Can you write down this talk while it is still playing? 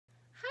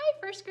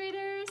first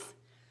graders!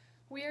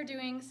 We are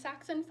doing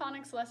Saxon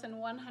Phonics lesson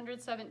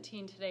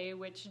 117 today,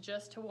 which,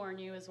 just to warn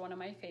you, is one of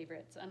my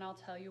favorites, and I'll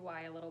tell you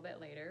why a little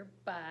bit later.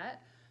 But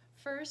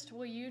first,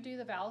 will you do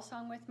the vowel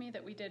song with me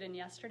that we did in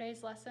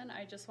yesterday's lesson?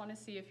 I just want to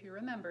see if you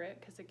remember it,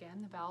 because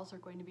again, the vowels are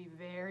going to be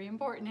very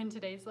important in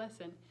today's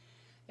lesson.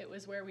 It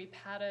was where we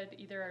patted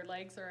either our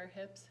legs or our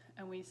hips,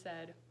 and we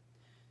said,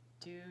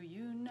 "Do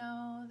you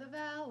know the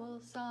vowel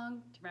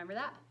song?" Do you remember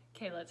that?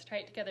 Okay, let's try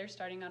it together,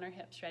 starting on our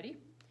hips. Ready?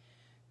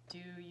 Do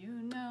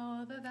you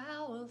know the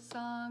vowel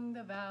song,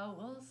 the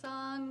vowel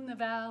song, the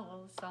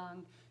vowel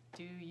song?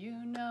 Do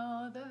you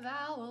know the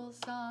vowel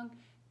song?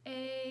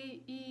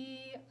 A,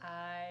 E,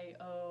 I,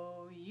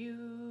 O,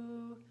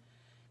 U.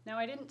 Now,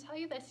 I didn't tell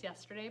you this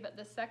yesterday, but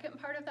the second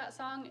part of that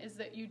song is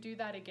that you do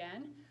that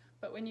again,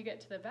 but when you get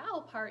to the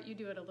vowel part, you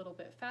do it a little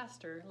bit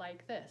faster,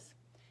 like this.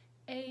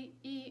 A,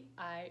 E,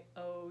 I,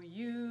 O,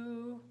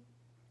 U.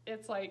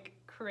 It's like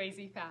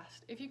crazy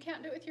fast. If you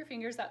can't do it with your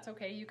fingers, that's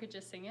okay, you could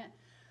just sing it.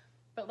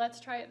 But let's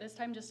try it this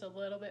time just a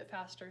little bit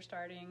faster,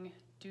 starting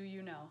do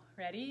you know.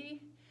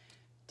 Ready?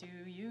 Do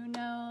you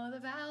know the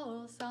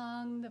vowel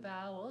song, the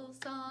vowel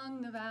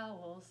song, the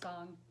vowel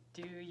song?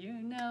 Do you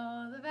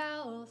know the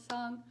vowel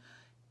song?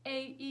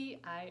 A, E,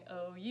 I,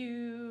 O,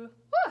 U.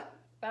 Woo!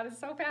 That is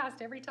so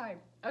fast every time.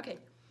 Okay,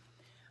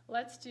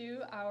 let's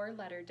do our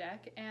letter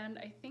deck, and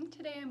I think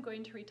today I'm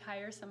going to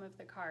retire some of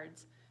the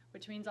cards,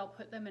 which means I'll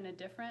put them in a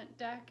different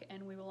deck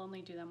and we will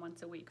only do them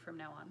once a week from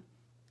now on,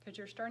 because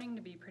you're starting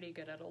to be pretty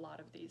good at a lot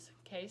of these.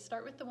 Okay,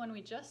 start with the one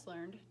we just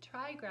learned,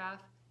 trigraph,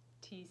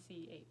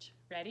 TCH.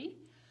 Ready?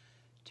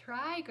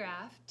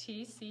 Trigraph,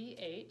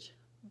 TCH,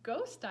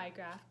 ghost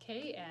digraph,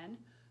 KN,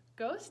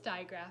 ghost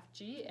digraph,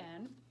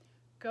 GN,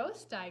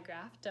 ghost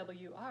digraph,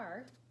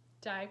 WR,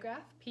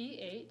 digraph,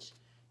 PH,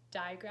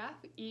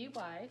 digraph,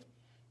 EY,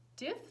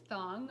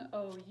 diphthong,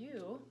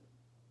 OU,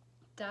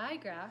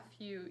 digraph,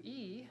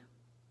 UE,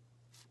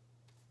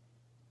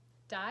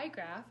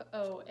 digraph,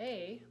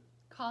 OA,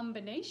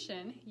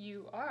 combination,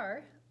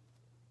 UR,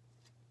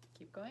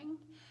 keep going,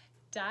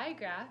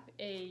 digraph,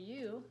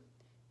 AU,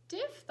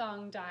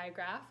 diphthong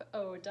digraph,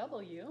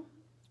 OW,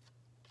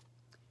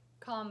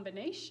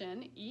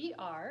 combination,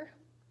 ER,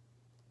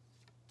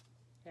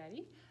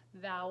 ready,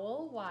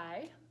 vowel,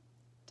 Y,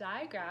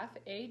 digraph,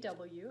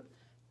 AW,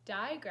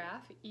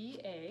 digraph,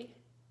 EA,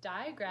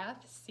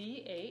 digraph,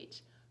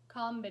 CH,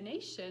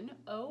 combination,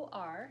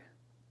 OR,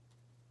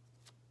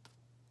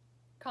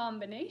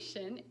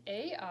 combination,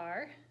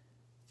 AR,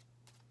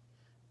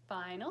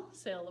 final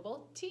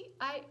syllable,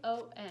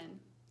 TION,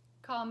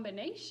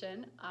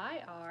 combination,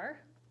 IR,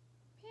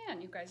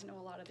 man, you guys know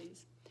a lot of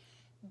these,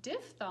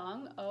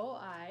 diphthong,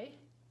 OI,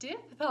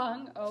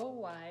 diphthong,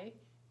 OY,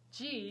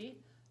 G,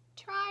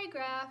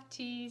 trigraph,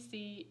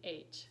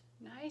 TCH.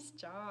 Nice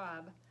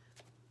job.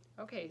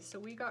 Okay, so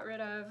we got rid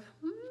of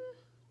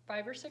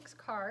 5 or 6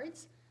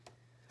 cards,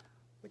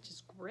 which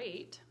is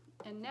great,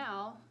 and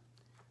now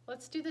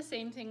let's do the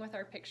same thing with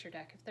our picture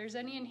deck. If there's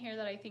any in here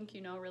that I think you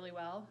know really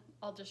well,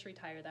 I'll just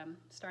retire them.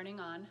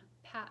 Starting on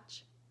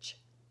patch, ch.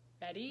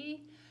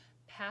 Ready?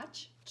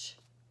 Patch, ch.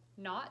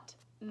 Knot,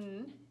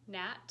 n.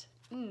 Gnat,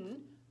 n.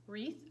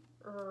 Wreath,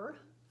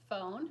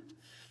 phone,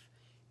 f.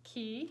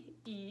 Key,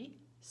 e.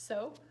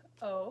 Soap,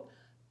 o.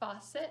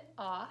 Faucet,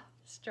 ah.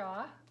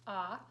 Straw,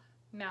 ah.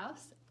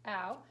 Mouse,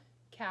 ow.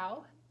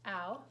 Cow,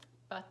 ow.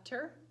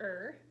 Butter,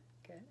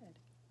 Good.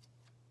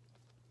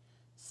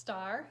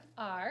 Star,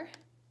 r.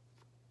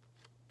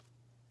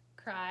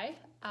 Cry,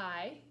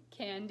 I,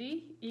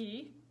 candy,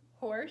 E,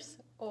 horse,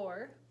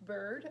 or,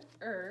 bird,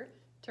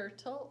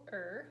 turtle,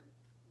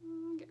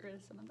 Get rid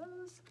of some of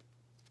those.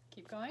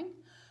 Keep going.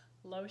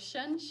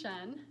 Lotion,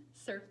 shun,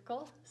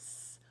 circle,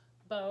 s,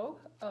 bow,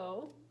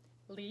 o,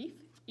 leaf,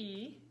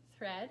 e,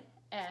 thread,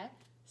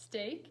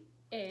 steak,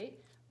 a,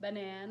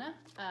 banana,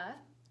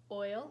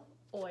 oil,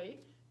 oi,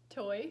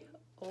 toy,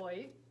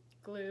 oi,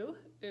 glue,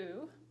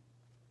 oo.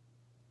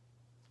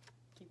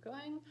 Keep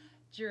going.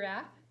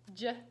 Giraffe,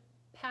 j,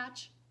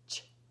 patch,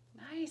 ch.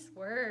 Nice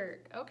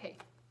work. Okay.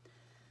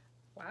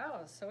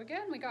 Wow, so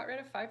again, we got rid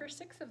of 5 or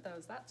 6 of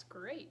those. That's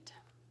great.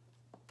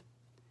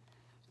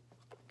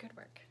 Good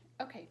work.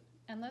 Okay,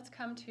 and let's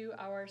come to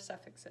our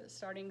suffixes,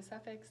 starting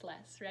suffix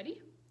less.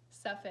 Ready?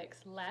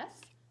 Suffix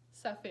less,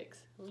 suffix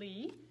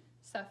li,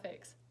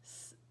 suffix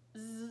s,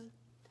 z,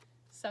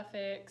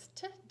 suffix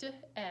t, d,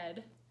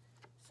 ed,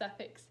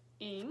 suffix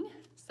ing,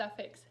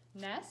 suffix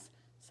ness,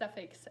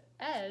 suffix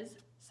es,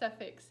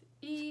 suffix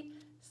e,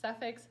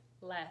 suffix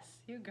less.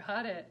 You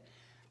got it.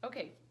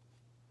 Okay,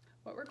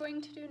 what we're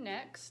going to do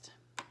next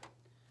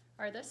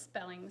are the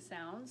spelling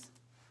sounds.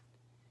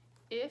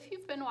 If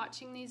you've been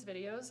watching these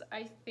videos,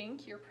 I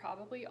think you're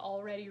probably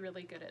already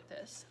really good at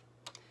this.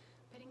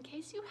 But in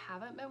case you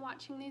haven't been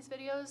watching these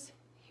videos,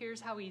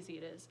 here's how easy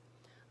it is.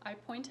 I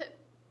point at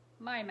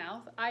my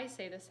mouth, I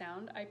say the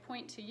sound. I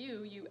point to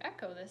you, you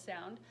echo the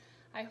sound.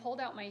 I hold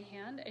out my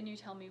hand and you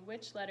tell me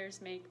which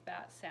letters make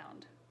that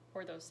sound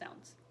or those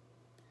sounds.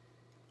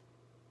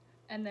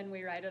 And then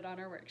we write it on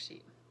our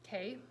worksheet,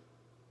 okay?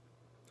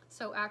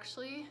 So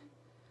actually,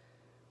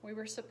 We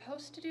were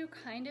supposed to do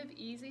kind of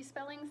easy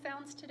spelling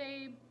sounds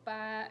today, but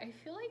I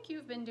feel like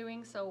you've been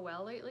doing so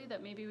well lately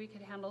that maybe we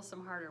could handle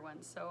some harder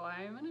ones. So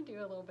I'm gonna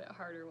do a little bit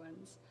harder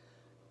ones.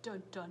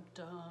 Dun dun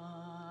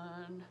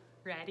dun.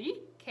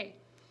 Ready? Okay.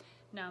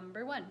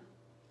 Number 1.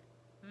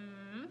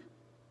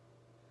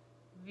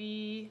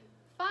 V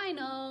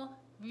final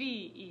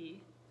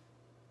VE.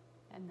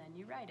 And then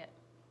you write it.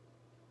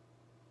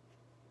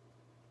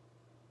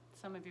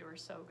 Some of you are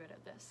so good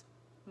at this.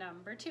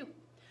 Number 2.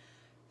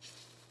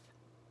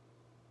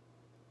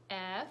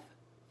 F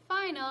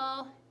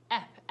final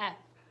FF.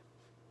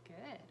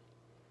 Good.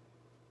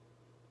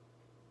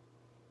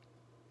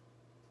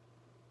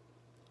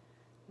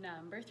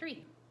 Number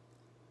 3.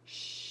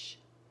 Sh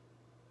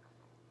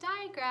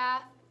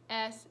digraph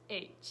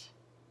SH.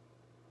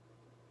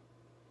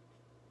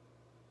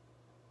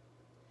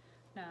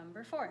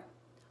 Number 4.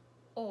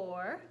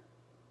 Or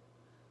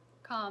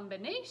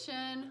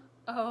combination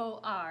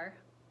OR.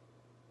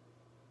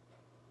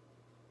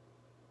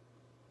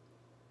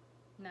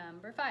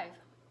 Number 5.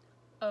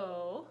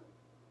 O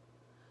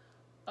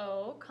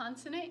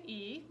consonant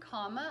E,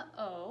 comma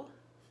O,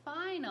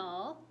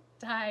 final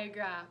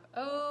digraph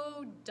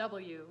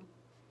OW.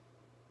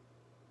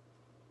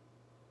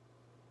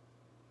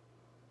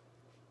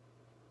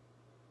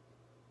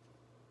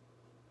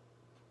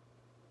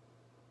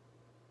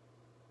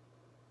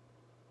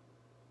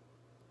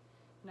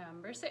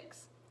 Number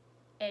 6.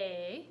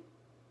 A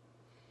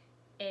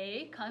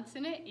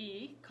consonant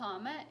E,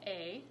 comma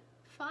A,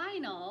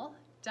 final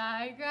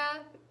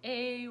digraph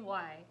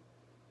AY.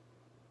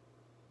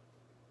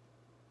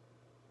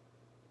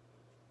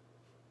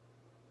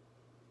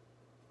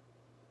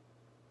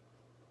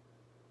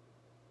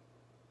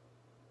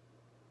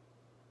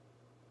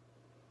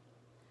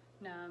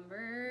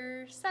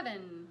 Number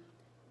 7.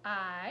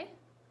 I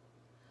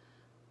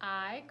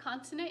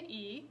consonant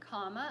E,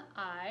 comma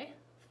I,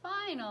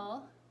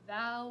 final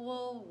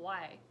vowel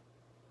Y.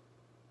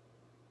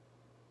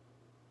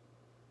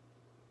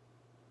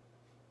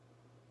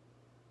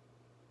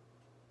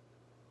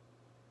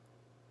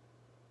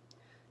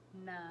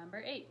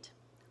 Number 8.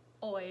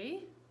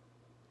 Oi,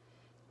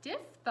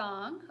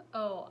 diphthong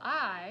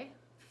OI,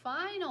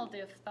 final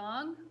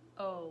diphthong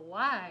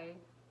OY.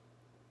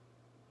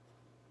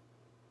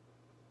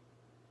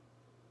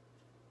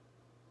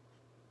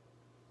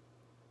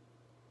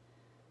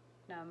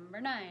 Number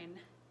 9.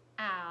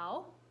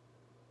 Ow,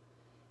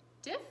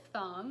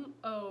 diphthong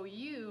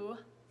OU,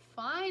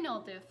 final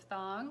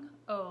diphthong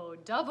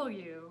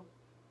OW.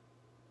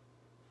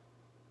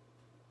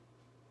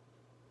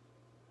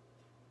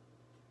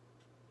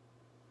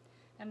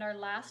 And our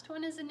last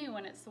one is a new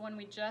one. It's the one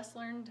we just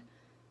learned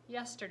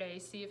yesterday.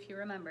 See if you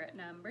remember it.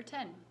 Number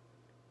 10.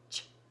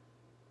 Ch.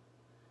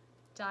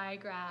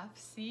 Digraph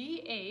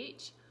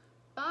CH,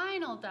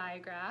 final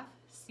digraph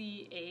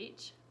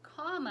CH,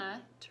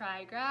 comma,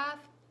 trigraph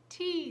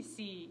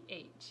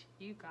TCH.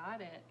 You got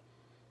it.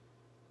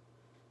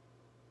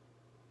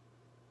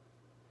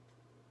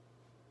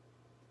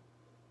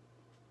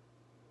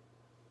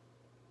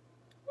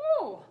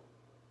 Woo!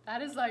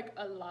 That is like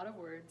a lot of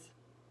words.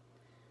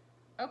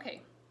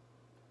 Okay.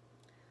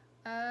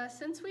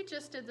 Since we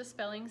just did the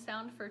spelling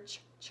sound for ch,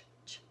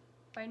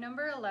 by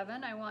number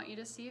 11, I want you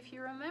to see if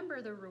you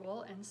remember the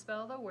rule and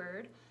spell the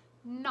word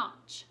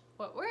notch.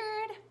 What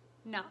word?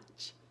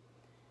 Notch.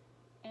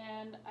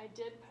 And I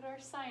did put our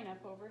sign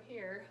up over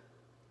here.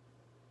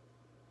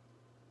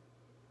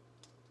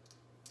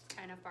 It's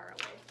kind of far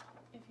away,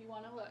 if you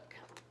want to look.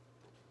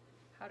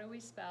 How do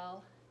we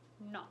spell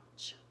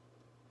notch?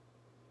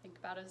 Think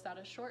about, is that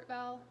a short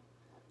vowel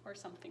or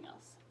something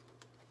else?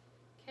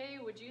 Okay,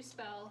 would you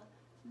spell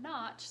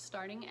notch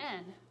starting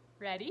N?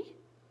 Ready?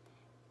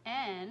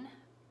 N-O-T-C-H.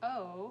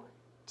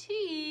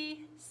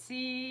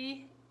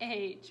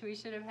 We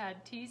should have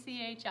had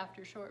T-C-H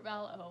after short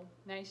vowel O.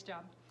 Nice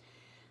job.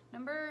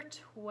 Number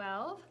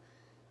 12.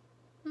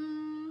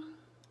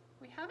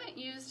 We haven't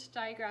used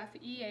digraph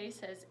EA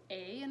says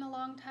A in a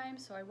long time,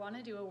 so I want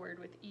to do a word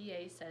with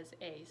EA says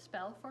A.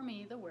 Spell for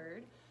me the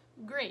word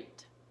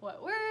great.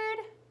 What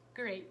word?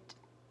 Great.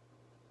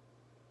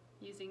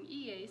 Using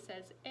EA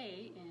says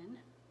A in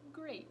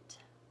great.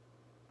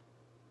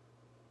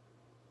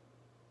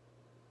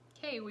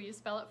 Okay, will you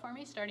spell it for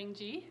me starting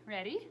G?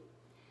 Ready?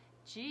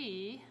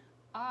 G-R-E-A-T.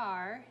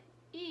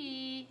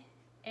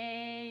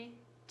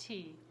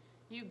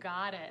 You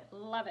got it.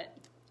 Love it.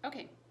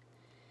 Okay.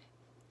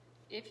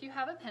 If you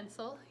have a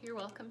pencil, you're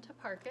welcome to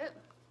park it.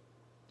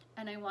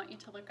 And I want you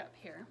to look up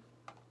here.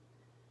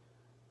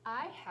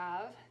 I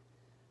have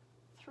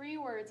 3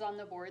 words on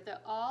the board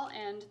that all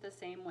end the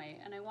same way.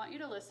 And I want you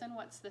to listen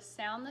what's the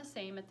sound the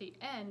same at the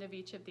end of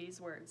each of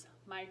these words.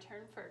 My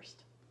turn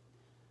first.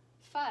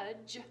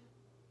 Fudge,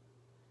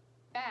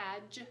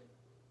 badge,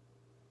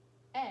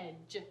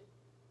 edge.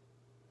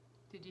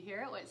 Did you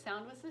hear it? What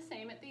sound was the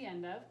same at the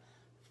end of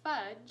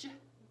fudge,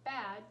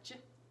 badge,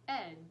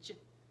 edge?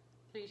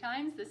 3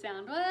 times the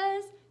sound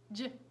was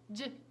j,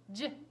 j,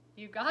 j.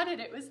 You got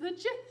it. It was the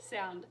j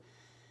sound.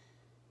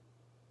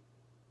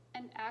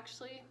 And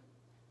actually,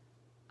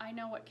 I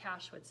know what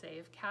Cash would say.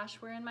 If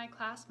Cash were in my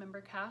class,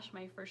 remember Cash,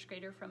 my first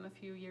grader from a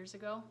few years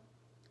ago?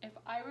 If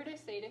I were to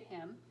say to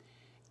him,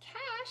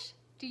 Cash,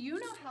 do you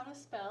know how to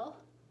spell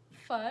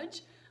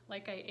fudge?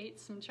 Like I ate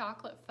some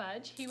chocolate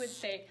fudge, he would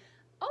say,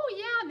 oh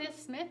yeah,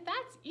 Miss Smith,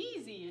 that's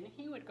easy. And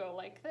he would go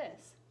like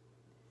this.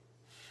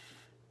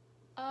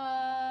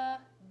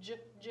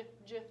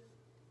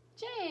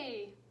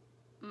 J.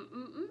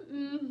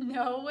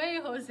 No way,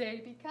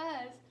 Jose,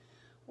 because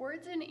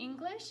words in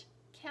English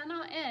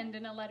cannot end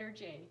in a letter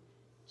J.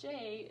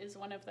 J is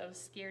one of those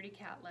scaredy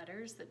cat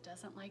letters that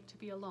doesn't like to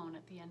be alone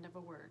at the end of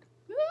a word.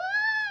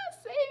 Ah,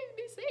 save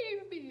me,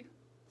 save me.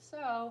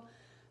 So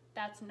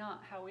that's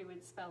not how we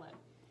would spell it.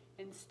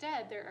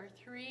 Instead, there are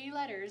 3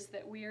 letters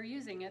that we are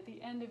using at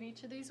the end of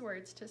each of these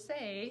words to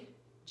say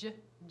J.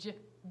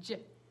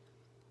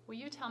 Will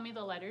you tell me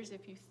the letters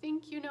if you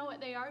think you know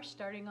what they are,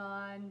 starting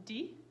on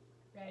D?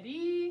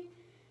 Ready?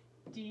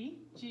 D,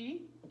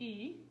 G,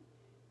 E,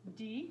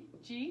 D,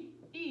 G,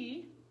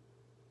 E,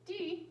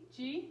 D,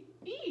 G,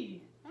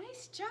 E.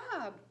 Nice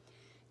job.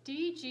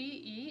 D, G,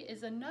 E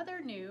is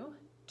another new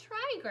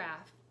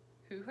trigraph.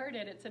 Who heard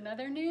it? It's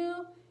another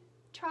new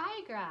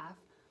trigraph.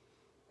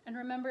 And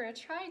remember, a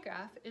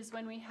trigraph is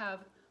when we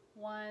have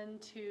 1,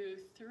 2,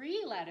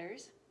 3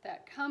 letters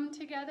that come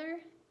together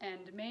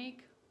and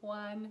make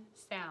one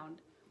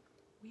sound.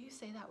 Will you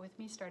say that with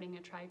me, starting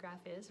a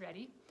trigraph is?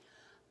 Ready?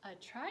 A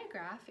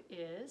trigraph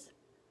is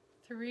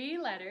 3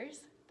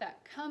 letters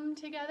that come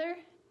together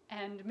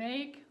and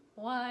make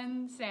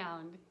one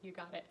sound. You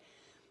got it.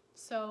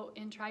 So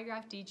in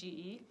trigraph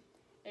DGE,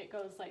 it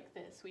goes like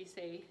this. We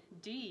say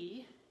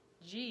D,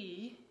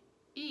 G,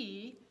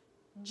 E,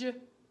 J.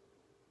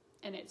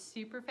 And it's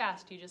super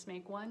fast. You just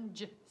make one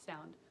J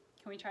sound.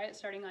 Can we try it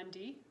starting on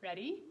D?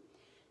 Ready?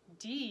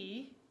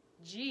 D,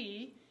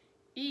 G,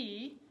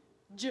 E,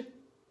 J.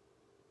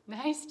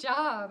 Nice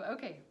job.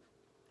 Okay.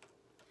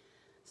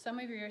 Some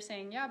of you are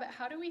saying, yeah, but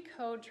how do we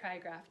code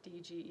trigraph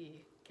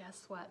DGE?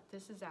 Guess what?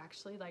 This is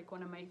actually like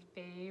one of my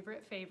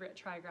favorite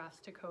trigraphs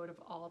to code of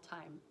all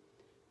time,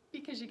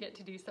 because you get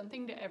to do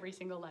something to every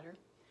single letter.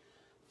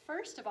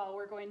 First of all,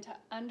 we're going to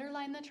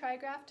underline the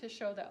trigraph to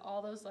show that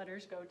all those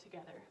letters go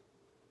together.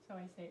 So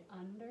I say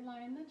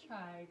underline the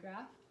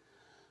trigraph.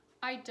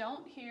 I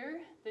don't hear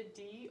the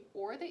D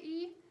or the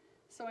E,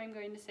 so I'm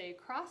going to say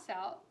cross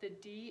out the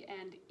D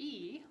and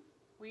E.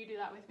 Will you do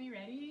that with me?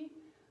 Ready?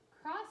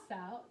 Cross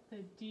out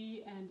the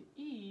D and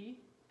E,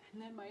 and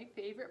then my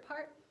favorite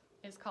part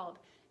is called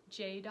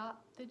J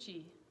dot the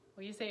G.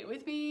 Will you say it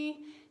with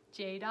me?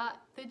 J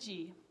dot the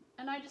G.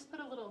 And I just put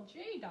a little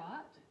J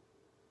dot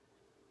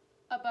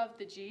above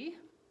the G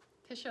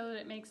to show that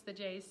it makes the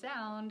J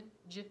sound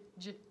J,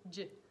 J,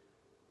 J.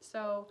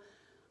 So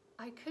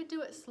I could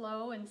do it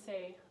slow and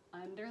say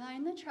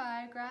underline the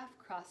trigraph,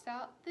 cross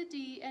out the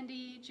D and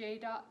E, J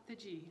dot the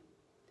G.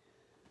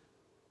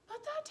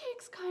 But that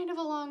takes kind of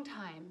a long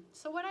time.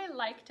 So what I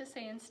like to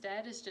say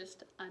instead is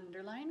just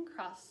underline,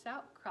 cross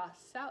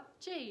out,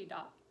 J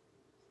dot.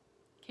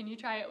 Can you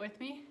try it with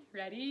me?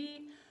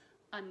 Ready?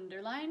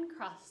 Underline,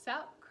 cross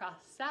out,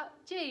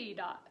 J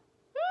dot.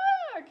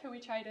 Ah, can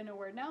we try it in a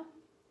word now?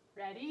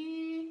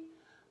 Ready?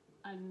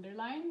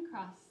 Underline,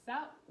 cross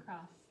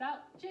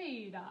out,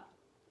 J dot.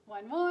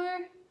 One more.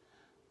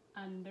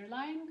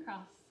 Underline,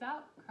 cross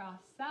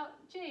out,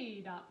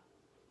 J dot.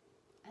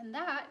 And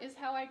that is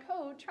how I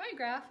code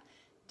trigraph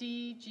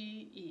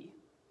DGE.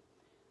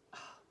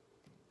 Oh,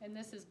 and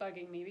this is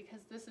bugging me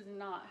because this is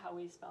not how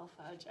we spell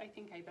fudge. I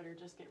think I better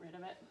just get rid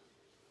of it.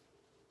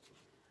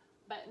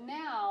 But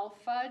now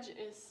fudge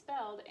is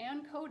spelled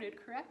and coded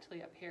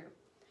correctly up here.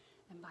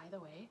 And by the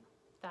way,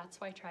 that's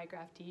why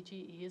trigraph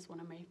DGE is one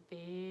of my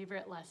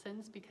favorite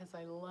lessons, because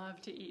I love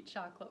to eat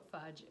chocolate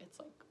fudge. It's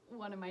like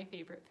one of my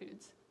favorite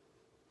foods.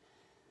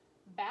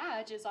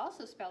 Badge is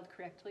also spelled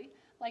correctly,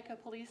 like a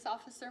police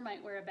officer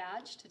might wear a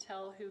badge to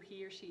tell who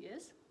he or she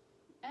is.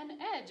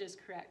 And edge is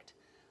correct,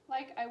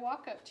 like I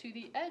walk up to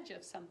the edge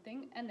of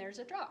something and there's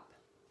a drop.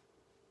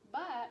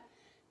 But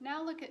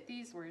now look at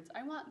these words.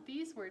 I want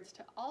these words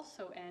to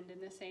also end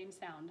in the same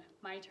sound.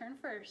 My turn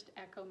first,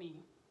 echo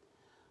me.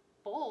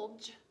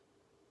 Bulge,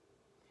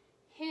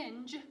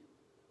 hinge,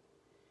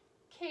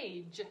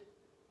 cage.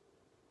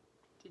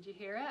 Did you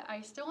hear it?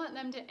 I still want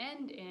them to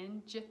end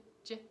in j,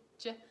 j,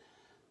 j.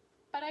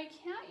 But I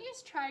can't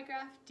use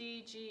trigraph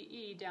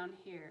DGE down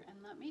here,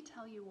 and let me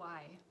tell you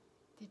why.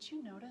 Did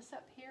you notice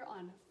up here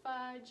on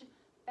fudge,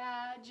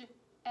 badge,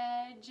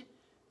 edge,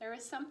 there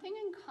is something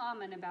in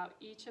common about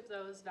each of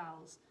those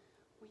vowels.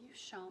 Will you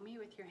show me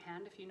with your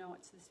hand if you know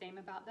what's the same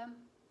about them?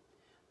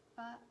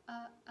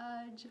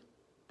 Fudge,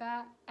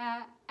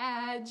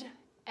 badge,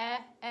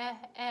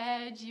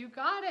 edge. You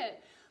got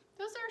it.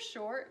 Those are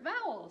short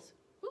vowels.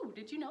 Ooh,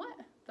 did you know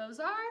it? Those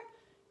are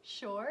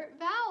short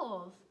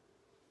vowels.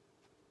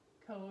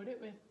 Code it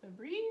with the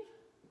breathe,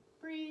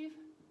 breathe,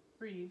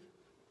 breathe.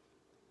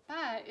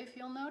 But if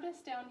you'll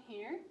notice down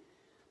here,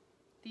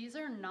 these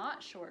are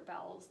not short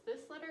vowels.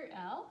 This letter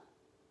L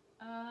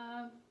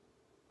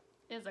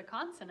is a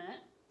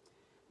consonant.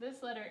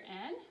 This letter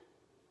N,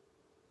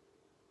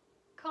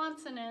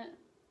 consonant.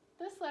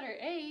 This letter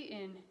A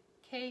in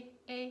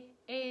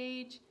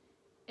K-A-H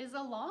is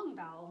a long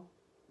vowel.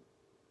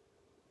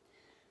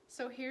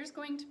 So here's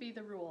going to be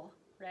the rule.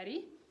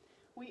 Ready?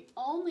 We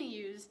only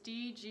use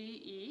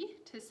D-G-E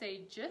to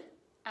say J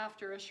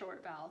after a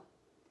short vowel.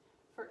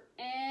 For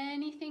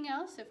anything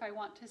else, if I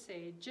want to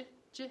say J,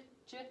 J,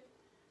 J,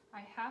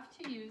 I have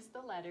to use the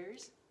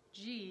letters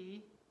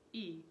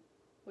G-E.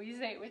 Will you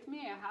say it with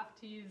me? I have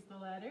to use the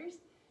letters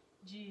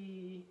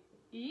G-E,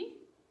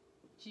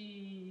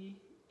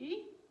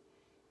 G-E,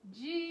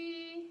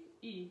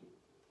 G-E.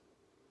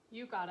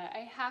 You got it. I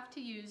have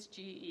to use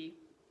G-E.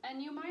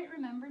 And you might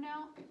remember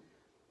now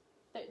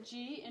that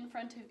G in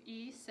front of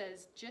E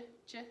says J,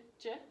 J,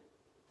 J.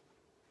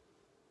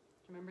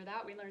 Remember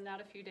that? We learned that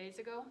a few days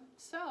ago.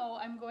 So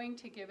I'm going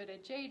to give it a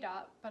J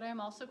dot, but I'm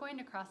also going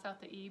to cross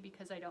out the E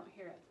because I don't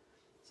hear it.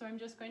 So I'm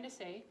just going to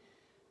say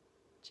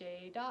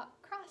J dot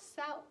cross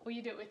out. Will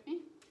you do it with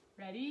me?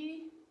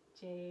 Ready?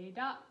 J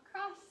dot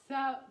cross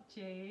out,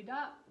 J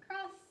dot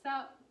cross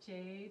out,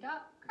 J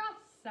dot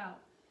cross out.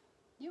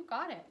 You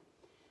got it.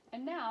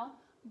 And now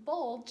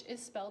bulge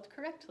is spelled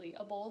correctly.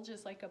 A bulge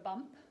is like a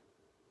bump.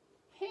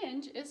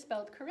 Hinge is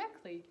spelled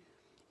correctly.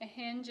 A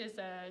hinge is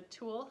a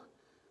tool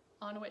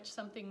on which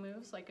something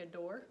moves, like a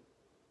door.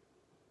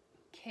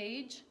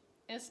 Cage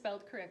is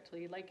spelled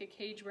correctly, like a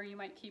cage where you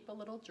might keep a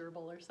little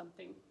gerbil or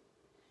something.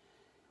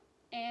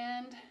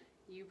 And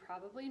you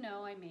probably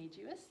know I made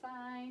you a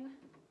sign.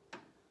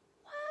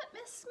 What,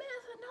 Miss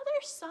Smith,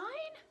 another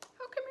sign?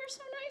 How come you're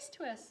so nice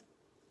to us?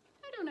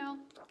 I don't know,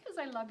 because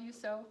I love you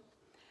so.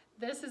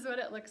 This is what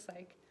it looks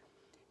like.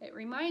 It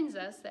reminds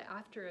us that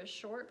after a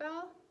short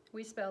vowel,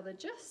 we spell the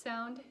J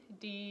sound,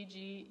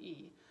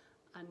 D-G-E.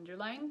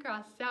 Underline,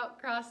 cross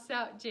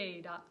out,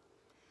 J dot.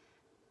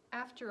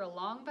 After a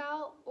long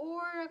vowel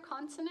or a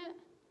consonant,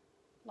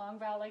 long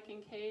vowel like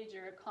in cage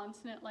or a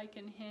consonant like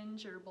in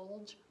hinge or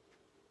bulge,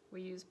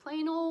 we use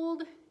plain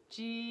old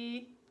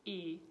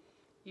G-E.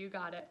 You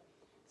got it.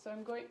 So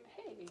I'm going,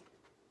 hey,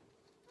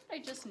 what I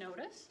just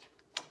noticed?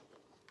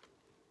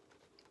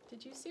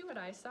 Did you see what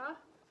I saw?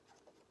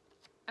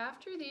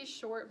 After these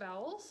short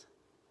vowels,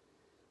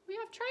 we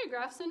have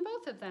trigraphs in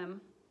both of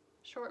them.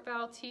 Short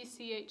vowel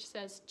TCH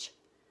says ch.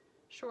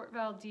 Short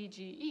vowel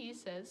DGE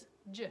says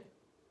j.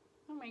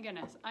 Oh my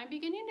goodness, I'm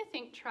beginning to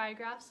think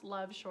trigraphs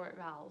love short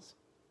vowels.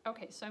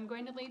 Okay, so I'm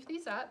going to leave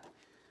these up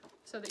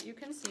so that you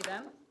can see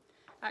them.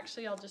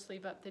 Actually, I'll just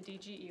leave up the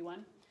DGE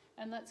one.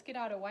 And let's get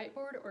out a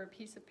whiteboard or a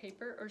piece of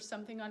paper or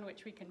something on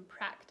which we can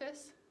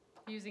practice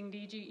using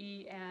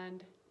DGE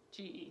and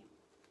GE.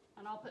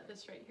 And I'll put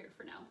this right here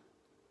for now.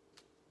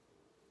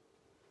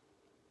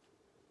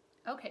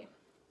 Okay.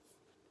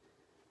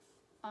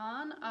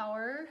 On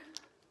our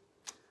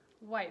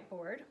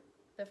whiteboard,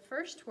 the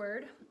first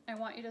word I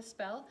want you to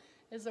spell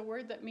is a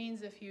word that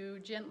means if you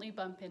gently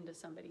bump into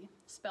somebody.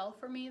 Spell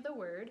for me the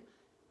word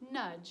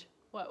nudge.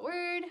 What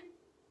word?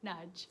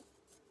 Nudge.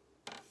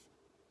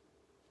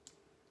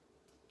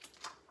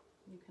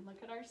 You can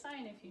look at our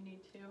sign if you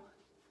need to.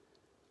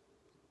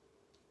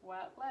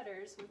 What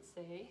letters would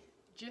say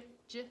j,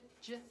 j,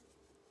 j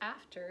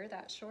after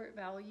that short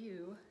vowel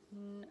U?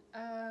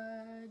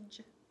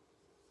 Nudge.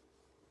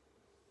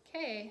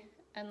 Okay,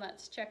 and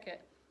let's check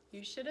it.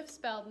 You should have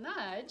spelled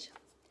nudge,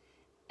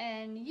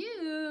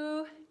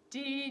 N-U-D-G-E.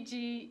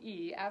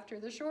 After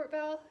the short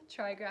vowel,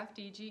 trigraph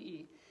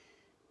D-G-E.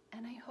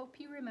 And I hope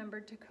you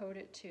remembered to code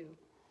it too.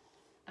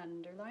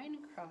 Underline,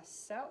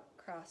 cross out,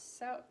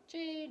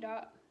 J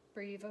dot,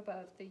 breathe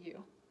above the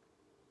U.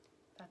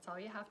 That's all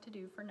you have to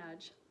do for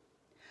nudge.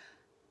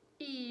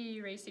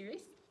 Erase,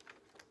 erase.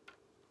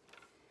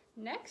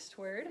 Next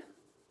word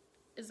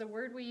is a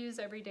word we use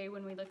every day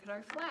when we look at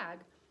our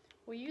flag.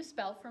 Will you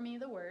spell for me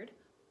the word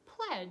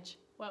pledge?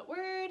 What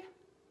word?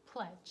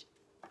 Pledge.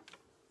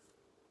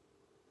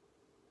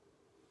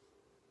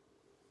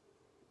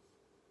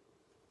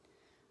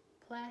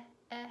 Might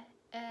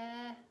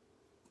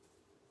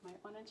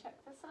want to check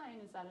the sign.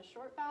 Is that a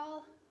short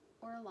vowel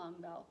or a long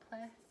vowel?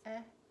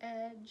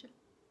 Pledge.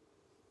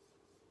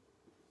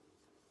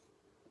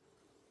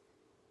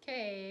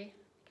 Okay,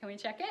 can we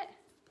check it?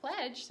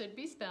 Pledge should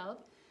be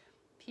spelled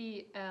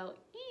P-L-E-D-G-E.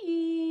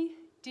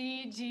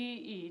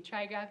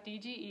 Trigraph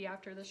D-G-E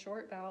after the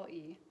short vowel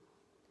E.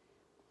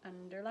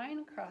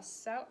 Underline,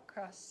 cross out,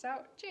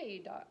 J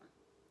dot.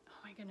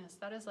 Oh my goodness,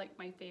 that is like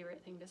my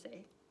favorite thing to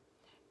say.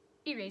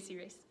 Erase,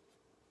 erase.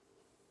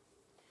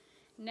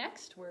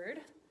 Next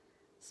word,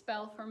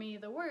 spell for me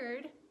the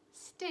word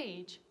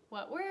stage.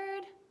 What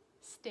word?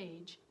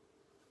 Stage.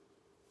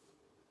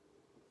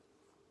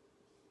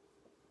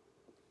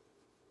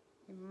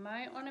 You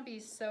might want to be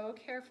so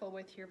careful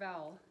with your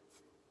vowel.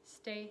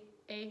 Stay,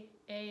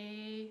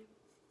 A.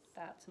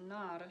 That's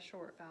not a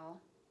short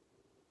vowel.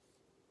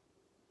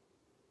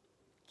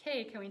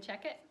 Okay, can we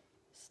check it?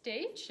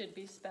 Stage should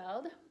be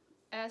spelled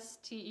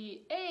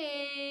S-T-E-A-G-E.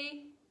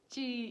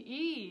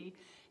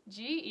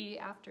 G-E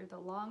after the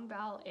long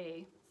vowel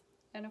A.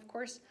 And of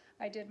course,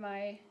 I did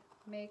my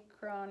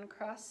macron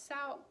cross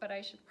out, but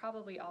I should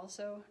probably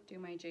also do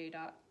my J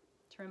dot.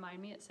 To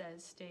remind me, it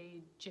says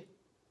stage.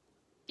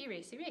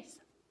 Erase, erase.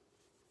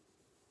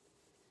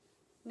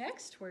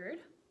 Next word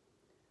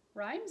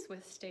rhymes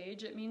with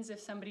stage. It means if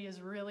somebody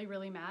is really,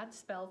 really mad,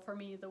 spell for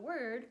me the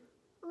word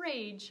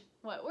rage.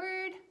 What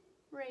word?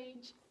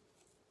 Rage.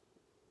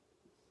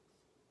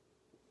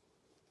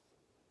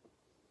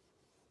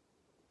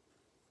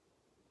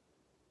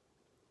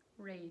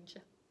 Rage.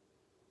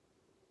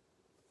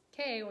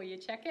 Okay, will you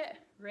check it?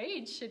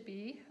 Rage should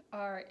be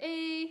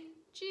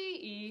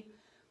R-A-G-E.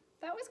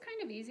 That was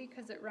kind of easy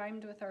because it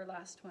rhymed with our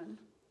last one.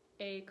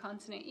 A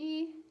consonant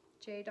E,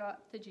 J dot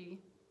the G.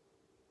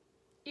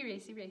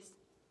 Erase, erase.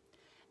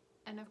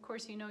 And of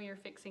course you know you're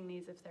fixing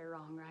these if they're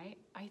wrong, right?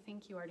 I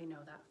think you already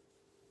know that.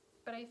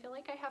 But I feel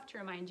like I have to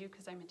remind you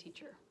because I'm a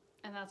teacher,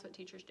 and that's what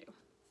teachers do.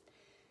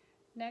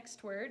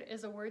 Next word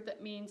is a word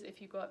that means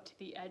if you go up to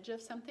the edge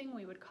of something,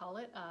 we would call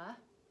it a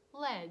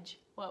ledge.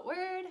 What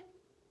word?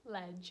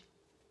 Ledge.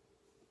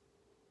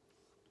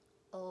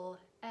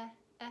 L-E-E-E.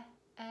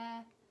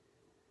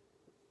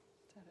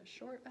 Is that a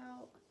short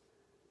vowel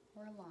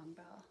or a long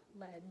vowel?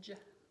 Ledge.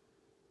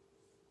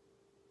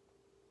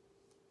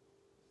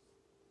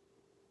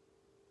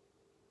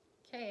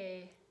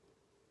 Okay,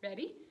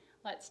 ready?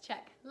 Let's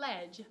check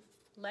ledge.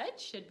 Ledge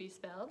should be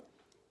spelled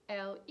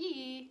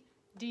L-E-D-G-E.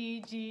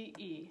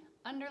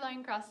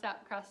 Underline, crossed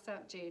out,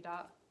 J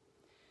dot.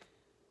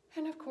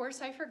 And of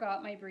course I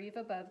forgot my breve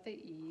above the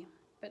E,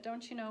 but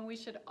don't you know we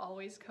should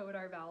always code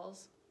our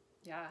vowels?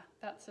 Yeah,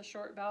 that's a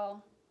short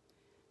vowel.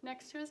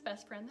 Next to his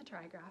best friend, the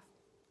trigraph.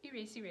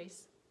 Erase,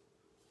 erase.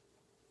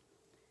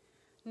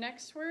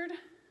 Next word,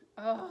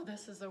 oh,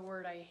 this is a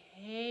word I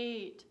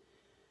hate,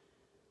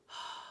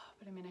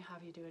 but I'm gonna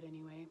have you do it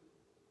anyway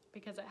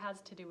because it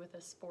has to do with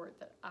a sport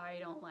that I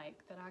don't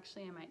like that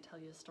actually I might tell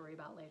you a story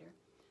about later.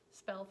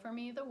 Spell for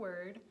me the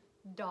word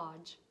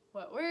dodge.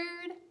 What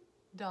word?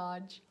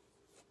 Dodge.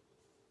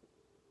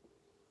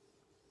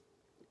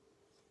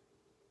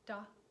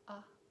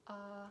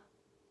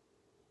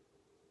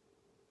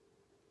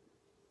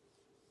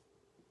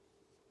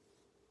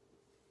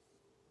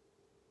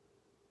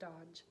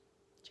 Dodge.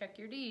 Check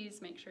your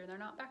D's, make sure they're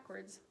not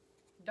backwards.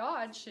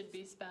 Dodge should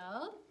be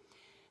spelled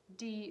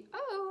D-O-D-G-E.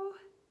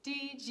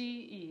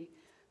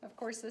 Of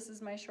course, this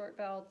is my short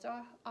vowel,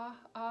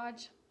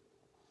 dodge.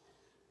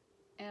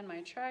 And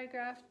my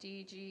trigraph,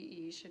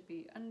 D-G-E, should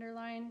be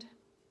underlined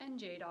and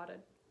J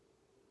dotted.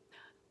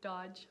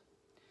 Dodge.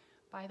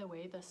 By the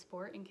way, the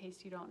sport, in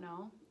case you don't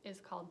know, is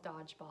called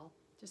dodgeball.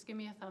 Just give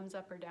me a thumbs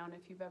up or down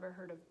if you've ever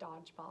heard of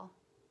dodgeball.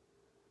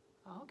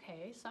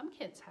 Okay, some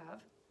kids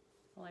have.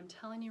 Well, I'm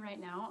telling you right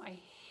now, I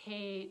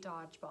hate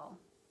dodgeball.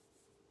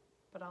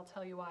 But I'll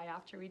tell you why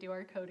after we do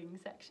our coding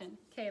section.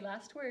 Okay,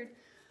 last word.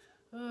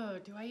 Oh,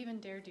 do I even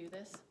dare do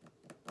this?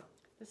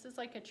 This is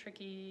like a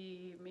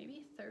tricky,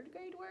 maybe 3rd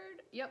grade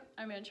word? Yep,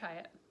 I'm gonna try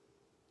it.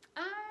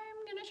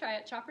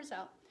 Choppers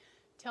out.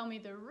 Tell me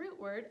the root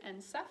word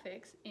and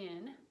suffix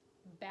in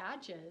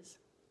badges.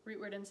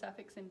 Root word and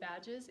suffix in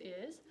badges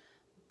is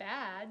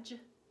badge,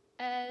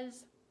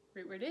 as.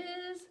 Root word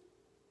is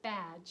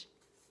badge.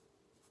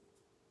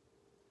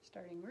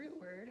 Starting root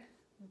word,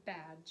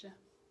 badge.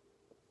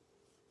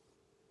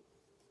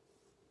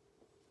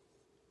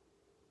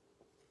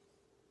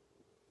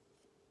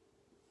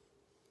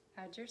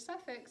 Add your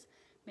suffix.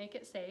 Make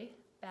it say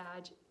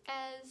badge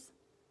as.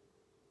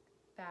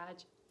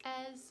 Badge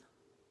as.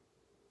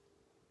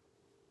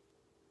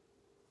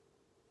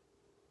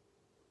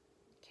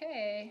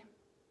 Okay,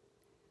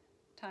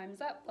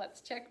 time's up.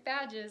 Let's check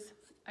badges.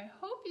 I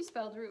hope you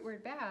spelled root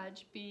word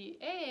badge,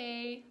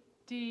 B-A-D-G-E.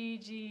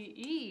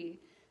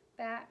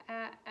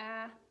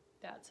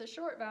 That's a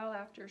short vowel.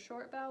 After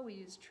short vowel, we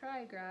use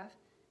trigraph,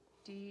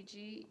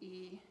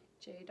 D-G-E,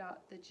 J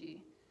dot the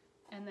G.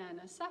 And then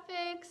a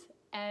suffix,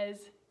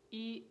 as,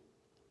 E.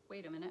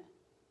 Wait a minute.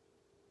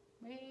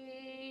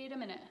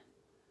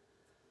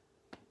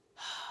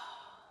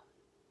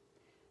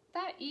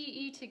 That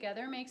E-E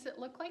together makes it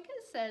look like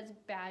it says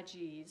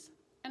badgies.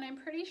 And I'm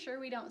pretty sure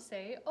we don't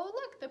say, oh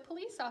look, the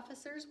police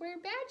officers wear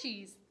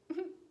badgies.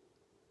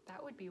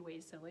 That would be way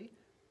silly.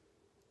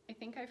 I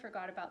think I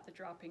forgot about the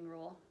dropping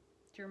rule.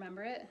 Do you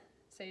remember it?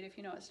 Say it if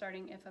you know it,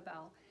 starting if a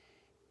vowel.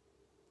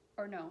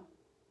 Or no,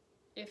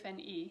 if an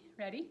E.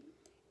 Ready?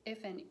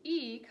 If an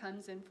E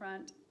comes in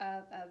front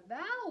of a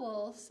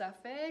vowel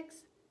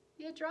suffix,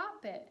 you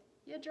drop it.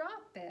 You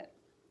drop it.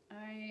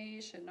 I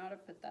should not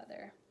have put that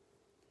there.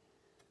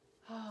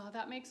 Oh,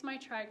 that makes my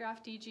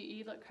trigraph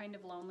DGE look kind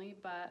of lonely,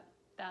 but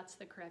that's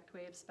the correct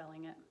way of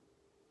spelling it.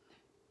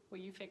 Will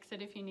you fix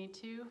it if you need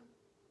to?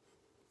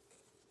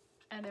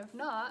 And if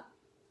not,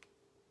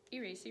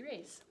 erase,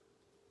 erase.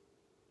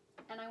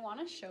 And I want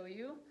to show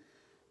you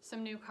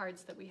some new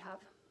cards that we have.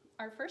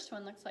 Our first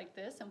one looks like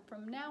this, and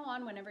from now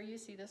on, whenever you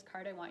see this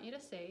card, I want you to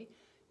say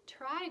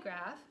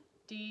Trigraph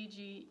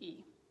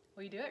DGE.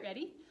 Will you do it?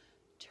 Ready?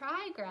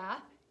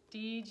 Trigraph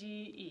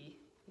DGE.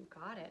 You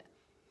got it.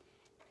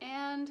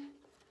 And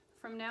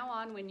from now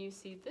on, when you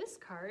see this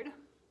card,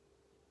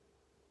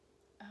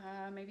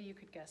 maybe you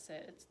could guess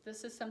it.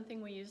 This is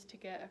something we use to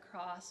get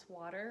across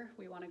water.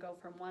 We want to go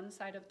from one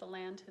side of the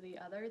land to the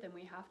other, then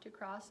we have to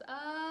cross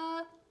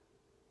a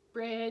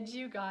bridge,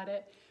 you got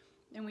it.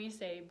 And we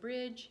say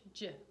bridge,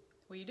 j.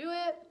 Will you do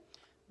it?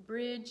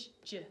 Bridge,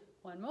 j.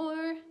 One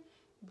more,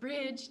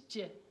 bridge,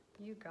 j.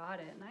 You got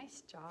it,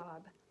 nice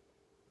job.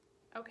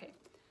 Okay,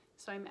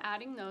 so I'm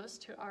adding those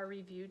to our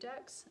review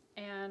decks,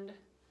 and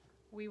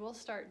we will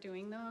start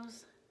doing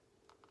those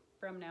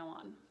from now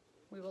on.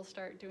 We will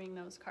start doing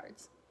those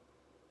cards.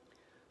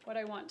 What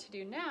I want to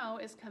do now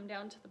is come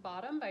down to the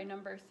bottom by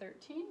number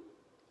 13.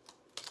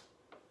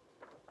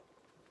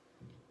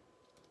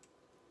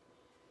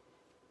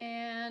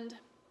 And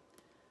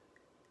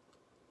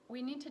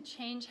we need to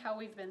change how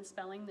we've been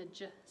spelling the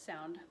j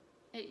sound.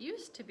 It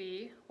used to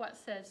be what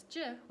says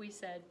j, we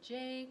said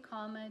j,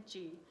 comma,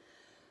 g.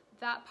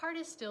 That part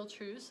is still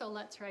true, so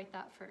let's write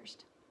that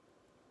first.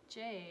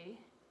 J,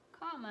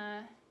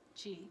 comma,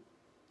 G.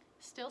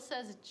 Still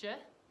says j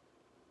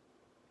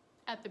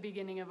at the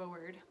beginning of a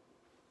word.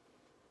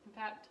 In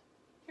fact,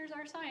 here's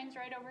our signs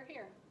right over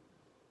here.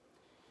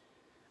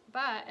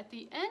 But at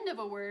the end of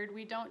a word,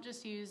 we don't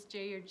just use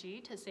J or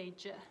G to say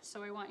j.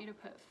 So I want you to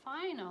put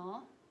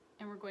final,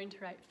 and we're going to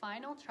write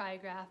final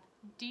trigraph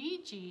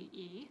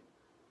DGE.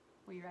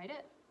 Will you write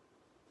it?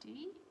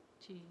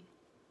 DGE,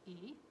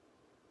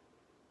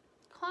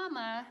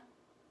 comma,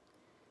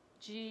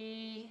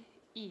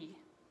 GE.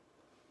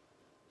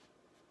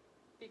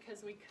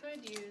 Because we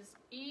could use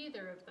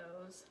either of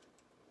those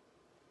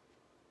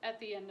at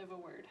the end of a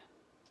word.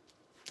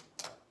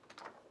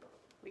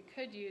 We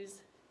could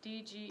use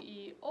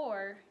DGE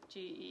or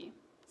GE.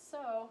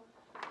 So,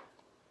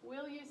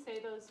 will you say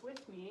those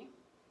with me?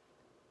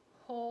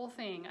 Whole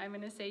thing. I'm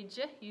going to say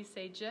j, you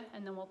say j,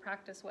 and then we'll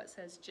practice what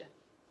says j.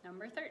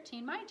 Number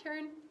 13, my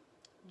turn.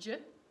 J.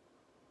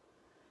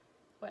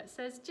 What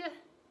says j?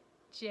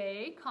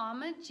 J,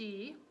 comma,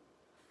 G,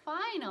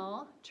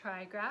 final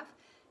trigraph,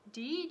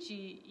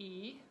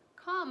 DGE,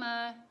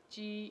 comma,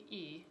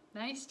 GE.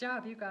 Nice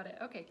job, you got it.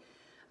 Okay,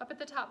 up at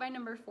the top by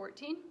number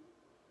 14.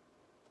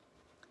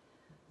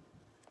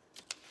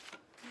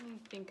 Let me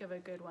think of a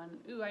good one.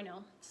 Ooh, I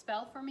know.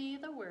 Spell for me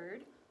the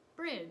word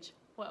bridge.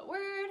 What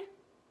word?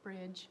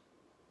 Bridge.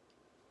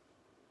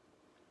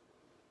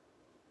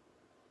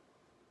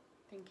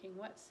 Thinking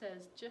what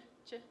says j,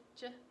 j,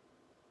 j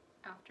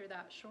after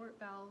that short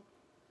vowel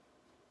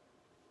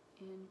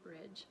in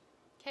bridge.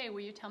 Okay,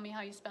 will you tell me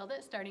how you spelled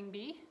it starting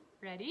B?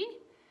 Ready?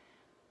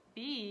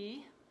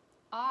 B,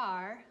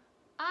 R,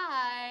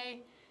 I,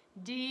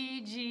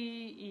 D,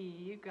 G,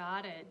 E. You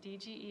got it. D,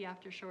 G, E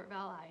after short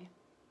vowel I.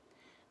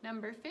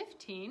 Number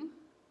 15.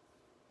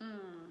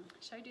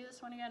 Should I do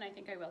this one again? I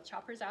think I will.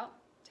 Choppers out.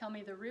 Tell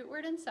me the root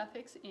word and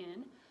suffix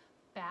in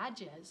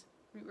badges.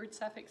 Root word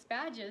suffix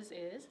badges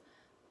is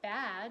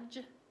badge,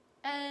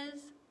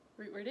 as.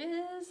 Root word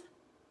is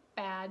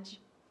badge.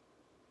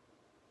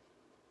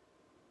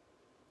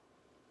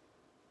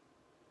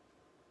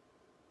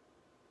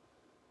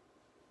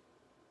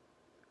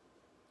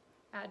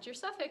 Add your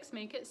suffix,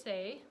 make it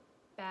say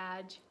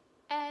badge,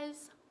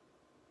 as.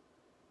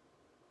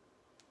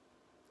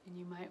 And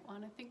you might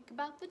want to think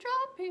about the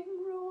dropping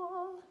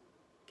rule.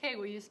 Okay,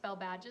 will you spell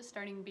badges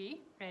starting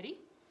B? Ready?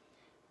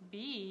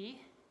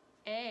 B,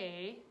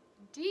 A,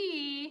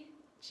 D,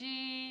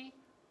 G,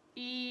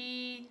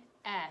 E,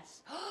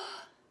 S.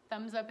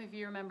 Thumbs up if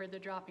you remember the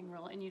dropping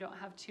rule and you don't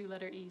have two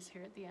letter E's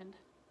here at the end.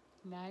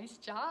 Nice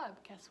job.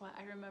 Guess what?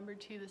 I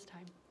remembered two this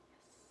time.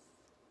 Yes.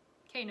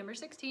 Okay, number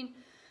 16.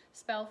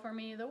 Spell for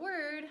me the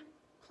word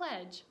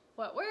pledge.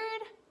 What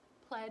word?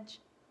 Pledge.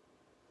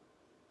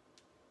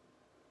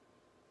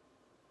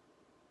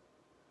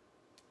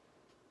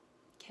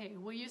 Okay,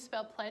 will you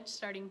spell pledge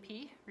starting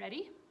P?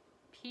 Ready?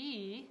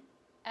 P,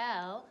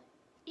 L,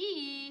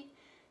 E,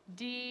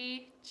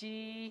 D,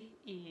 G,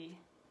 E.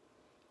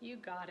 You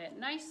got it.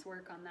 Nice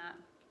work on that.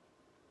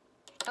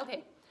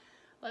 Okay,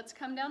 let's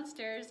come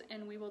downstairs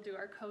and we will do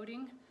our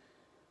coding.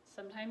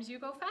 Sometimes you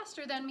go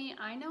faster than me.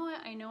 I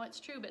know it's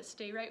true, but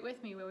stay right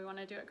with me when we want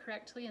to do it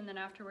correctly, and then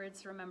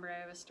afterwards, remember I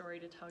have a story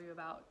to tell you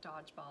about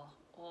dodgeball.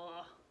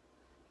 Oh,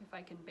 if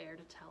I can bear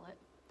to tell it.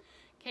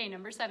 Okay,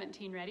 number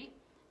 17, ready?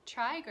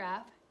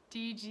 Trigraph,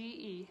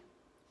 DGE,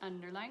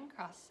 underline,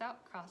 cross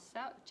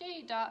out,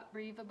 J dot,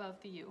 breathe above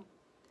the U.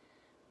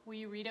 Will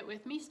you read it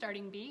with me,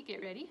 starting B?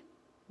 Get ready.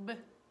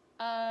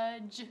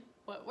 B-udge.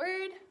 What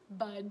word?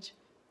 Budge.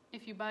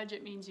 If you budge,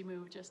 it means you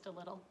move just a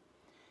little.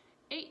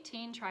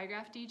 18,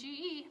 trigraph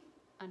DGE,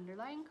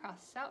 underline,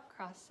 cross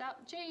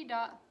out, J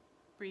dot,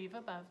 breathe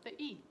above the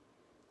E.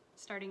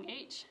 Starting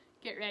H,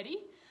 get ready.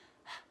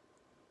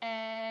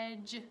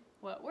 Edge.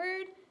 What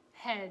word?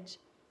 Hedge.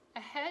 A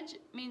hedge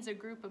means a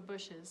group of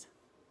bushes.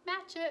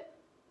 Match it.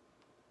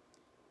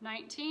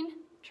 19,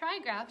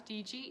 trigraph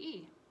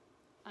DGE,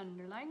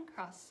 underline,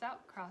 cross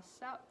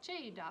out,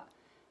 J dot,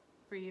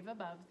 breathe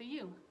above the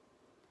U.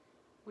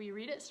 Will you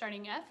read it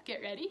starting F?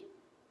 Get ready.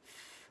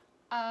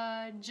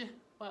 Fudge.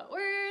 What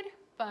word?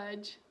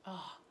 Fudge.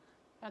 Oh,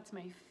 that's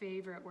my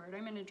favorite word.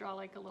 I'm going to draw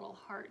like a little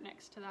heart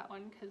next to that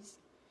one because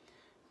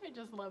I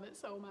just love it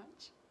so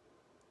much.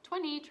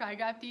 20,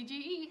 trigraph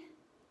DGE,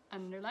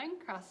 underline,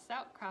 cross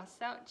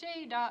out,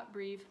 J dot,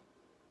 breathe.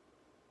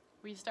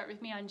 Will you start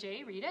with me on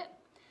J? Read it.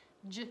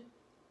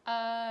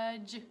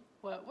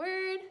 What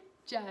word?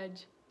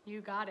 Judge.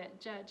 You got it,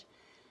 judge.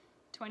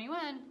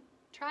 21,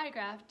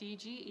 trigraph,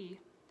 DGE.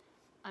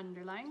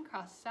 Underline,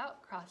 cross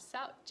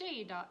out,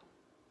 J dot.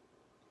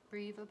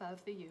 Breathe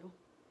above the U.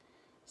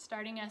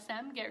 Starting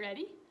SM, get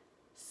ready.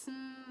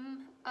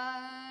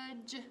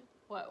 Smudge.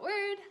 What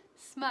word?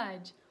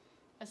 Smudge.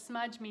 A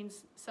smudge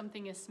means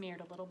something is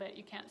smeared a little bit.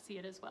 You can't see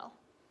it as well.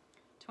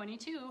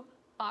 22,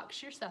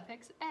 box your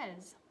suffix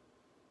es.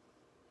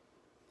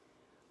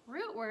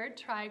 Root word,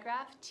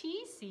 trigraph,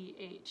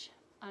 TCH.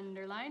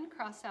 Underline,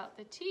 cross out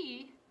the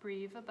T,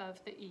 breathe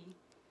above the E.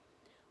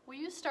 Will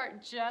you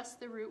start just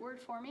the root word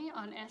for me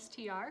on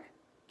STR?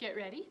 Get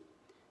ready.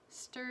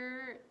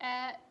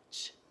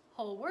 Stretch.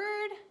 Whole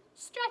word,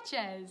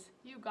 stretches.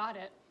 You got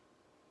it.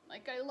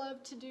 Like I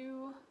love to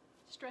do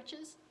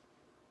stretches.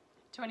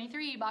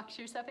 23, box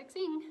your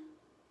suffixing.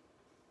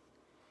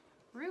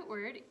 Root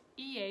word,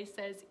 EA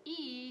says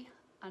E,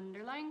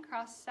 underline,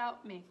 cross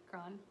out,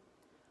 macron.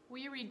 Will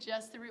you read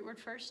just the root word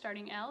first,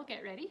 starting L?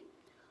 Get ready.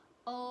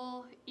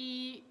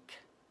 Eek.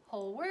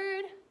 Whole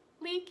word,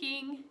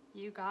 leaking.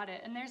 You got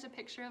it. And there's a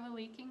picture of a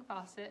leaking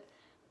faucet.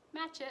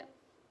 Match it.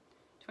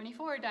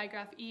 24,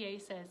 digraph EA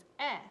says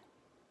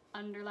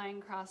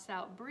underline, cross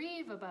out,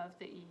 breathe above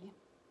the E.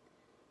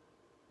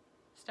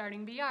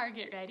 Starting BR,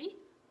 get ready.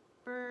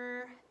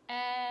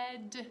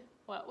 Bread.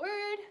 What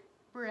word?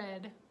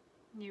 Bread.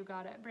 You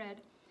got it,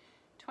 bread.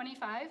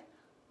 25,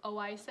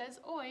 OI says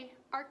oi,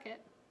 arc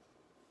it.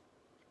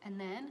 And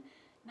then,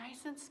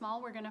 nice and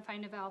small, we're gonna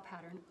find a vowel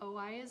pattern.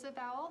 OI is a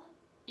vowel,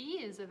 E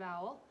is a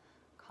vowel,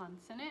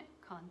 consonant,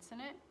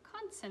 consonant,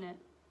 consonant.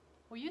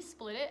 Will you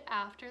split it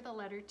after the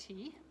letter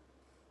T?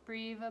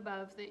 Breathe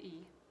above the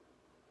E.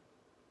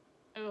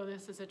 Oh,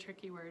 this is a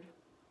tricky word.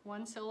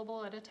 One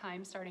syllable at a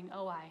time, starting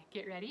OI.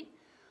 Get ready.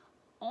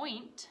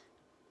 Oint,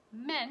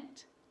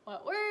 meant,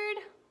 what word?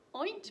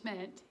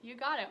 Ointment. You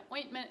got it.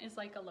 Ointment is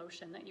like a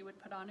lotion that you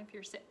would put on if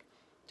you're sick.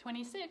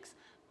 26,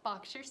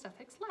 box your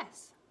suffix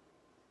less.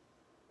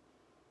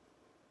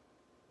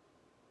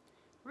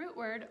 Root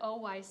word,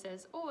 OY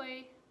says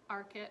oi,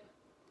 arc it.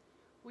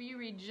 Will you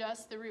read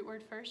just the root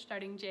word first,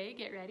 starting J?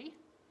 Get ready.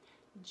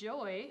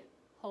 Joy,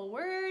 whole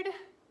word,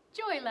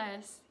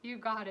 joyless. You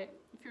got it.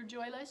 If you're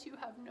joyless, you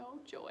have no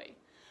joy.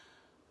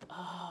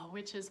 Oh,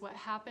 which is what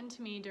happened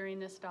to me during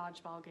this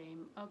dodgeball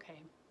game.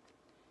 Okay,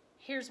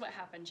 here's what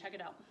happened. Check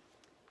it out.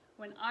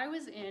 When I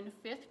was in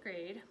 5th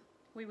grade,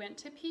 we went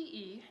to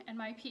PE, and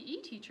my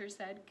PE teacher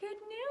said, "Good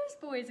news,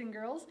 boys and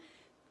girls.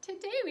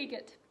 Today we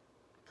get to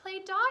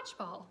play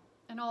dodgeball."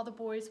 And all the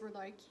boys were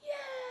like,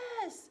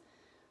 "Yes!"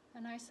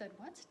 And I said,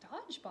 "What's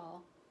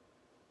dodgeball?"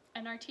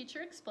 And our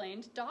teacher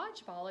explained,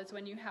 dodgeball is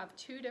when you have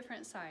two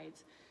different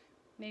sides.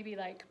 Maybe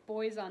like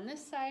boys on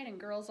this side and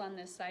girls on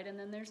this side, and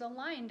then there's a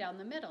line down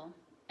the middle.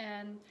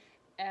 And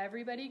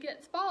everybody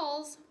gets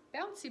balls,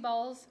 bouncy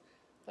balls,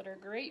 that are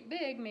great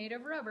big, made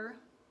of rubber,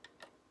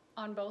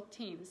 on both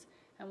teams.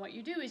 And what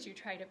you do is you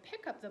try to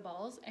pick up the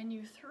balls and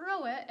you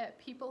throw it at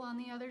people on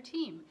the other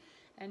team.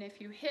 And if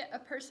you hit a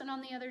person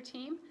on the other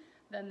team,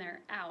 then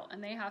they're out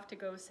and they have to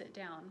go sit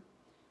down.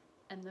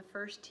 And the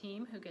first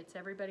team who gets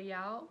everybody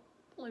out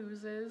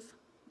loses.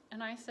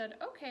 And I said,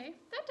 okay,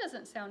 that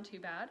doesn't sound too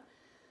bad.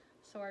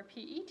 So our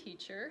PE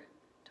teacher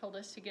told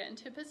us to get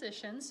into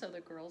position, so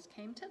the girls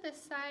came to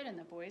this side and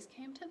the boys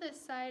came to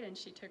this side, and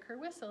she took her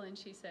whistle and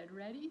she said,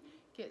 "Ready,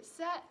 get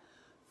set,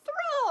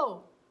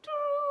 throw!"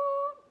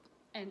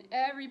 And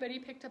everybody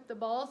picked up the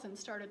balls and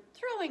started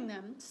throwing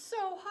them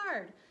so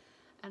hard.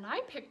 And I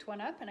picked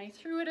one up and I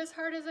threw it as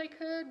hard as I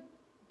could,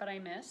 but I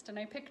missed. And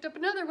I picked up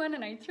another one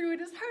and I threw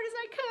it as hard as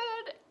I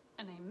could,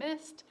 and I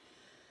missed.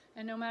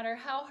 And no matter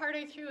how hard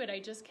I threw it, I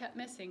just kept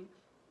missing.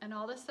 And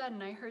all of a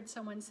sudden I heard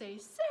someone say,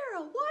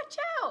 "Sarah, watch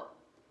out!"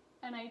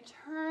 And I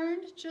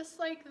turned just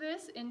like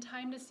this in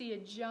time to see a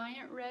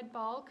giant red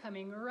ball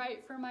coming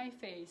right for my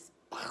face.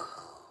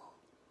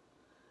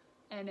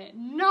 And it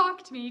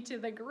knocked me to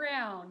the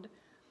ground.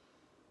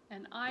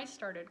 And I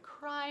started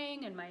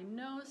crying and my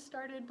nose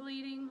started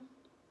bleeding.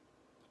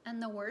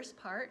 And the worst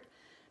part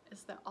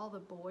is that all the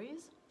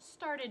boys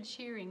started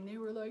cheering. They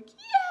were like,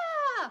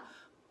 "Yeah!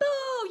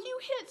 Boo! You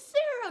hit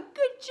Sarah!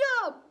 Good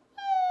job!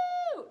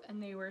 Woo!"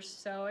 And they were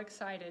so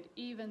excited,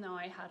 even though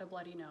I had a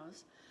bloody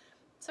nose.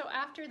 So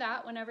after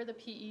that, whenever the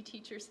PE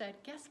teacher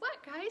said, "Guess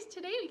what, guys?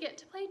 Today we get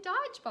to play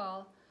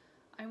dodgeball,"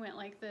 I went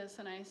like this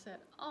and I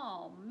said,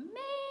 "Oh,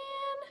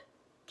 man."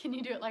 Can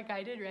you do it like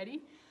I did?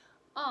 Ready?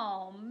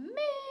 Oh,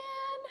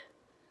 man.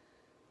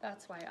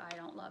 That's why I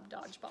don't love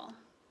dodgeball.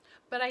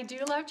 But I do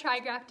love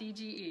Trigraph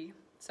DGE.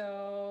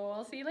 So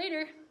I'll see you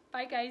later.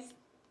 Bye, guys.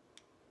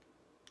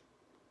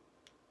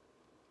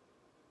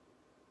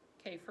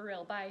 Okay, for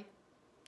real, bye.